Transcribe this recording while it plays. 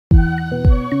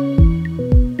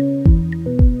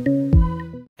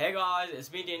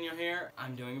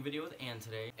I'm doing a video with Ann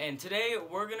today. And today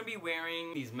we're gonna be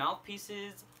wearing these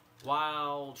mouthpieces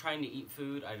while trying to eat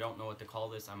food. I don't know what to call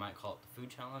this. I might call it the food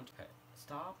challenge. Okay,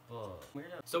 stop.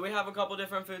 Weirdo. So we have a couple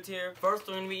different foods here. First,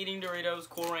 we're gonna be eating Doritos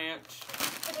Cool Ranch.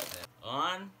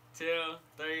 1, 2,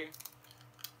 3.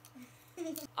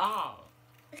 Oh.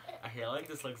 I feel like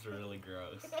this looks really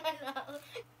gross.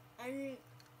 I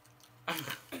know.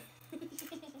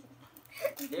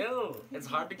 Ew, it's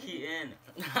hard to key in.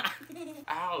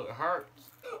 Ow, it hurts.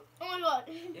 Oh my god.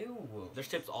 Ew. There's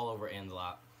chips all over Ann's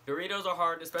lap. Doritos are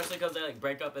hard, especially because they like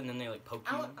break up and then they like poke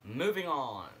you. Moving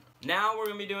on. Now we're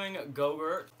gonna be doing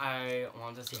Go-Gurt. I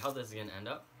want to see how this is gonna end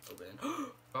up. Open.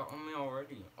 Got on me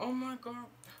already. Oh my god.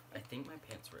 I think my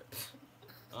pants ripped.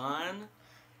 1,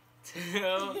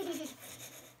 2,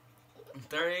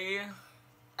 3.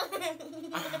 I'm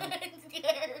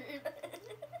scared.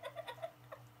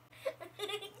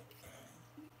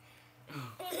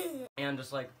 And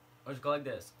just like, let's go like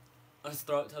this. Let's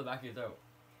throw it to the back of your throat.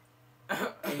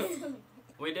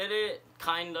 We did it,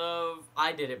 kind of.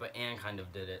 I did it, but Ann kind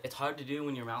of did it. It's hard to do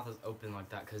when your mouth is open like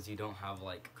that because you don't have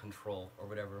like control or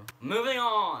whatever. Moving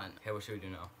on. Okay, what should we do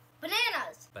now?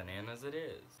 Bananas. Bananas it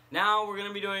is. Now we're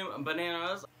gonna be doing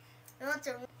bananas.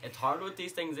 It's hard with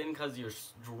these things in because your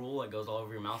drool like goes all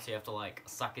over your mouth, so you have to like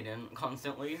suck it in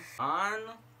constantly. 1,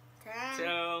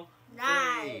 2,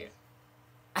 3.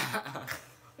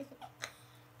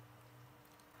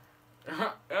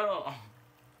 Ew.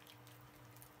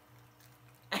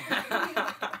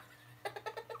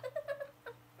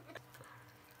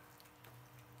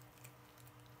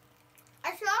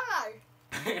 I tried.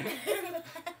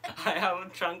 I have a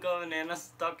chunk of banana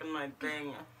stuck in my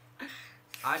thing.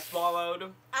 I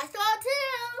swallowed. I saw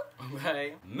too.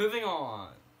 Okay, moving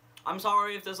on. I'm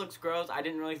sorry if this looks gross. I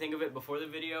didn't really think of it before the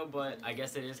video, but I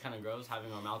guess it is kind of gross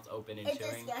having our mouths open and It's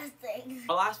chewing. disgusting.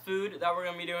 The last food that we're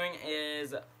gonna be doing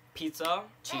is pizza,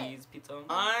 cheese pizza.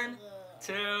 1,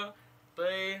 2,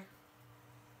 3.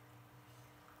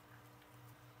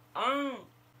 Oh!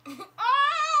 Ew!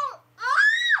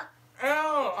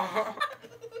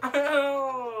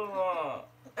 Ew!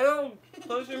 Ew!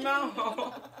 Close your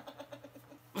mouth.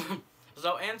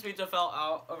 So Ann's pizza fell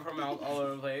out of her mouth all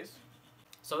over the place.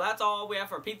 So that's all we have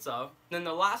for pizza. Then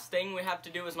the last thing we have to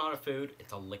do is not a food,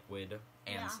 it's a liquid.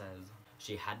 Ann says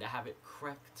she had to have it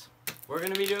correct. We're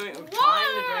gonna be trying to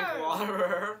drink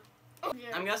water.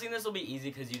 I'm guessing this will be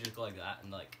easy because you just go like that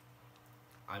and like,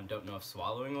 I don't know if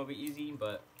swallowing will be easy,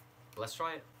 but let's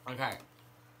try it. Okay.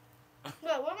 Wait,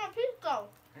 where'd my pizza?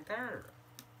 Right there.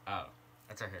 Oh,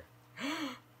 it's right here.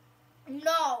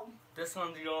 No. This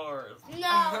one's yours.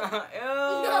 No. Ew.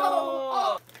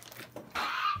 No.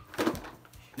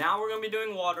 Now we're gonna be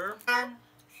doing water.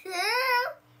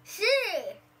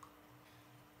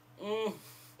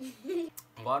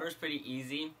 Water's pretty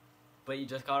easy, but you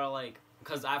just gotta like,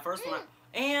 cause at first when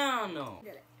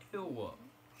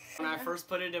when I first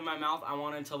put it in my mouth, I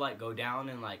wanted to like go down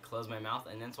and like close my mouth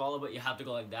and then swallow, but you have to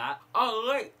go like that. Oh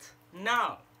wait,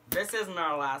 no, this isn't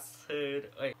our last food.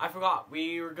 Wait, I forgot,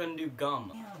 we were gonna do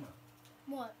gum.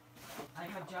 What? I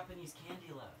have Japanese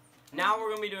candy left. Now we're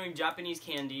gonna be doing Japanese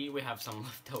candy. We have some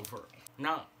left over.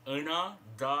 Now, 1,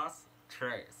 2,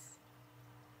 3.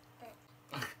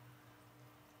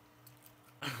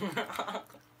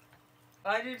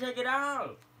 Why'd you take it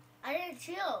out? I didn't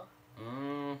chill.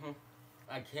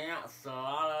 I can't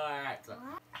swallow it.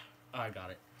 Oh, I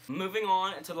got it. Moving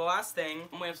on to the last thing,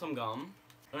 we have some gum.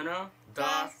 1, 2,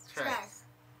 3.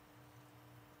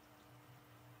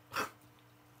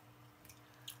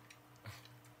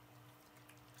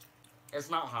 It's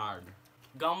not hard.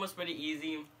 Gum was pretty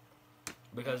easy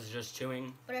because it's just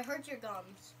chewing. But it hurts your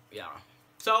gums. Yeah.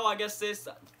 So I guess this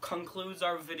concludes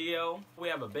our video. We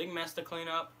have a big mess to clean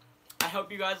up. I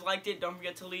hope you guys liked it. Don't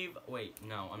forget to leave. Wait,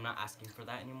 no, I'm not asking for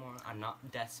that anymore. I'm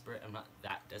not desperate. I'm not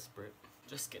that desperate.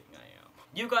 Just kidding, I am.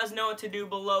 You guys know what to do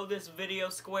below this video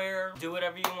square. Do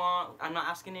whatever you want. I'm not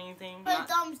asking anything. Put a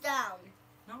thumbs down.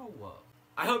 No.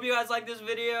 I hope you guys like this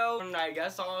video, and I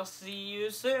guess I'll see you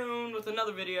soon with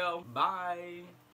another video. Bye.